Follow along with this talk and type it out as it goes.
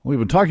We've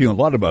been talking a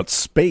lot about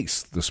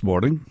space this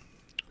morning,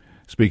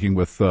 speaking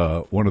with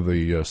one of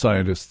the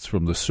scientists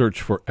from the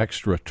Search for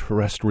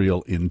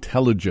Extraterrestrial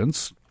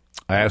Intelligence.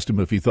 I asked him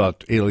if he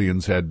thought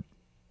aliens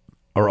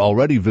are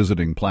already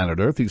visiting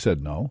planet Earth. He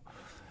said no,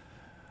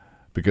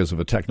 because of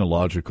a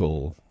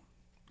technological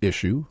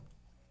issue.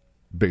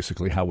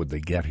 Basically, how would they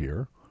get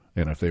here?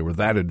 And if they were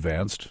that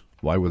advanced,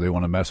 why would they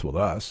want to mess with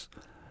us?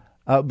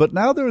 But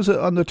now there's,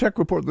 on the Tech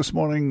Report this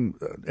morning,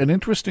 an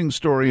interesting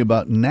story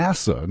about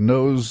NASA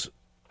knows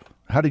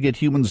how to get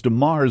humans to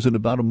Mars in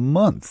about a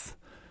month,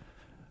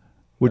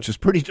 which is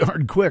pretty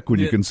darn quick when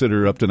you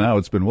consider up to now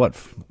it's been,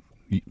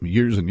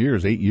 years and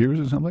years, 8 years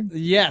or something?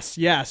 Yes,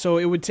 yeah. So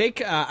it would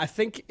take, I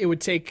think it would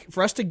take,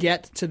 for us to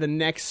get to the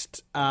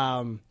next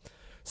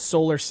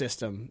solar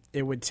system,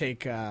 it would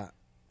take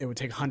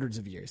hundreds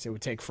of years. It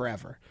would take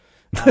forever.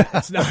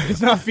 It's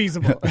not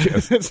feasible.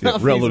 Yes, it's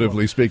not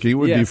relatively feasible. Speaking, it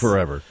would be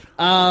forever.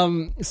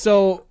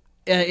 So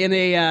in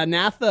a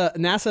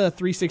NASA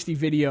 360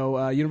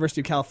 video,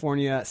 University of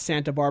California,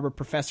 Santa Barbara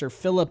professor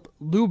Philip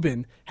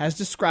Lubin has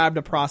described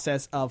a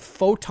process of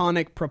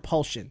photonic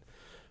propulsion.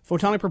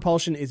 Photonic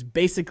propulsion is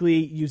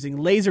basically using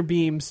laser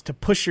beams to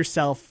push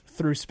yourself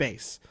through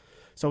space.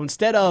 So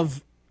instead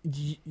of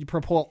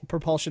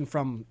propulsion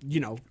from,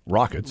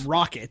 rockets,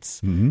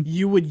 mm-hmm.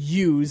 you would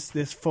use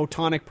this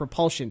photonic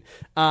propulsion.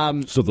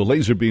 So the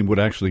laser beam would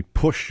actually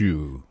push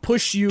you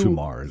to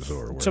Mars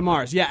or wherever. To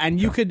Mars, yeah, and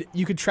you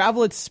could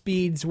travel at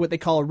speeds, what they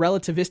call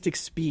relativistic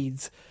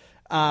speeds,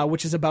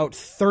 which is about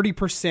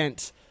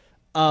 30%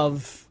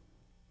 of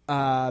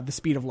the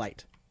speed of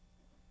light.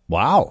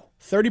 Wow.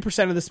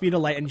 30% of the speed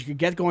of light, and you could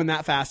get going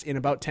that fast in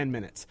about 10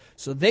 minutes.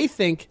 So they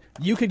think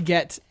you could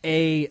get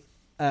a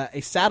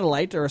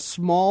satellite or a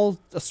small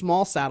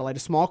satellite, a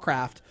small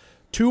craft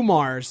to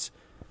Mars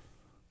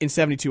in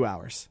 72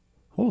 hours.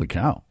 Holy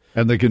cow.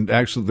 And they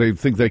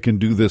think they can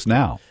do this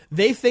now.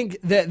 They think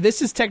that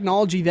this is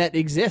technology that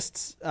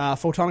exists.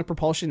 Photonic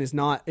propulsion is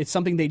not, it's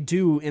something they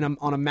do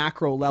on a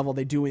macro level.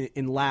 They do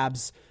in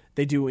labs,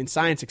 they do in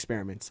science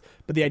experiments.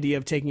 But the idea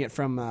of taking it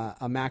from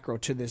a macro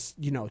to this,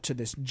 to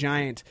this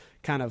giant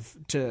kind of,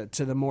 to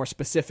the more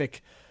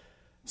specific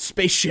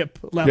spaceship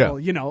level,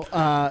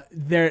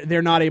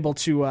 they're not able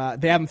to,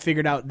 they haven't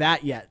figured out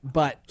that yet.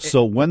 But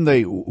so when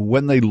they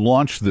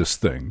launch this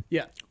thing,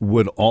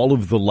 would all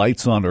of the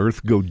lights on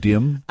Earth go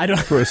dim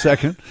for a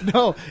second?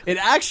 No, it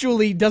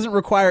actually doesn't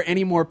require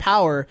any more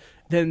power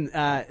than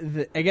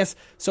I guess.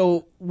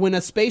 So when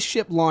a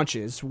spaceship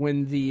launches,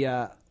 when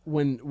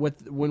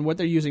what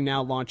they're using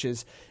now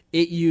launches,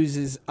 it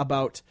uses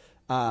about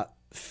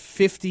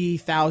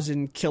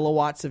 50,000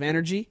 kilowatts of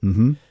energy.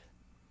 Mm-hmm.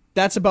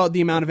 That's about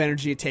the amount of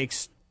energy it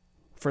takes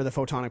for the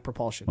photonic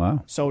propulsion.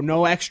 Wow. So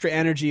no extra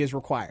energy is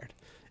required.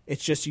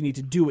 It's just you need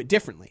to do it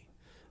differently.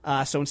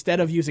 So instead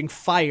of using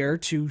fire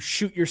to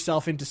shoot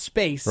yourself into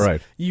space,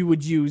 you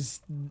would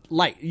use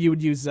light. You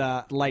would use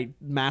light,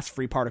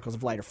 mass-free particles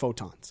of light, or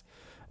photons.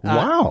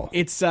 Wow.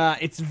 It's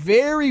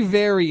very,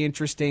 very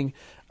interesting.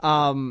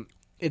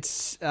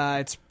 It's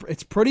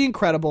pretty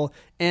incredible.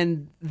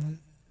 And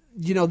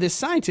this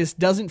scientist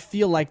doesn't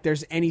feel like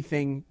there's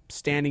anything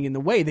standing in the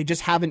way. They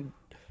just haven't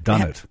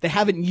done it. They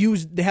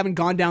haven't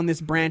gone down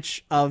this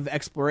branch of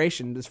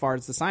exploration as far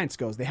as the science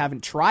goes. They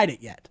haven't tried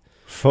it yet.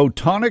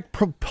 Photonic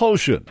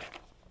propulsion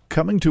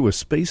coming to a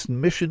space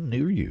mission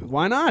near you.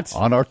 Why not?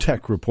 On our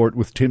Tech Report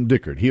with Tim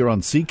Dickert here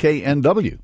on CKNW.